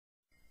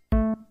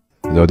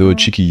I'll do a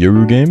cheeky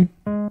Yoru game.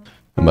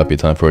 It might be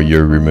time for a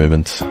Yoru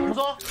moment.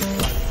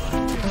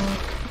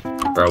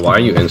 Bro, why are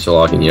you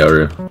insta-locking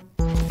Yoru?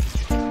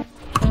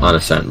 On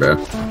Ascent, bro.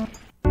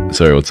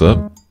 Sorry, what's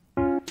up?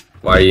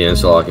 Why are you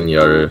insta-locking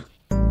Yoru?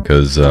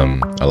 Cause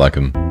I like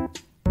him.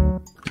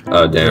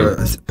 Oh, damn.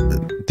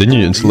 Didn't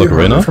you insta-lock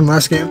Arena? From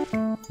last game?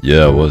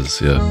 Yeah, it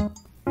was, yeah.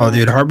 Oh,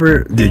 dude,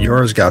 dude,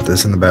 Yoru's got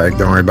this in the bag.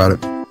 Don't worry about it.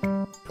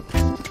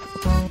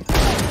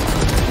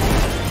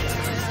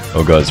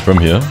 Oh, guys, from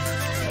here,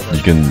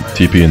 you can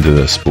TP into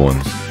their spawn.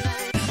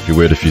 If you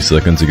wait a few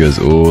seconds, it goes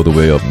all the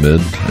way up mid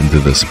into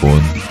their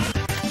spawn,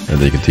 and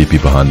then you can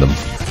TP behind them.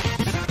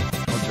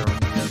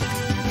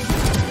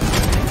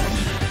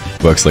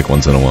 Works like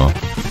once in a while.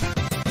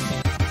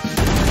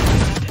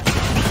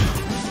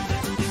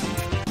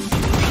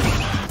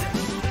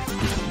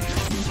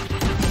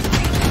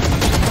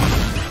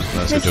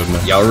 Nice, good job,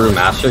 man. Yoru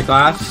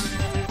Masterclass?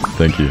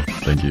 Thank you,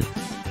 thank you.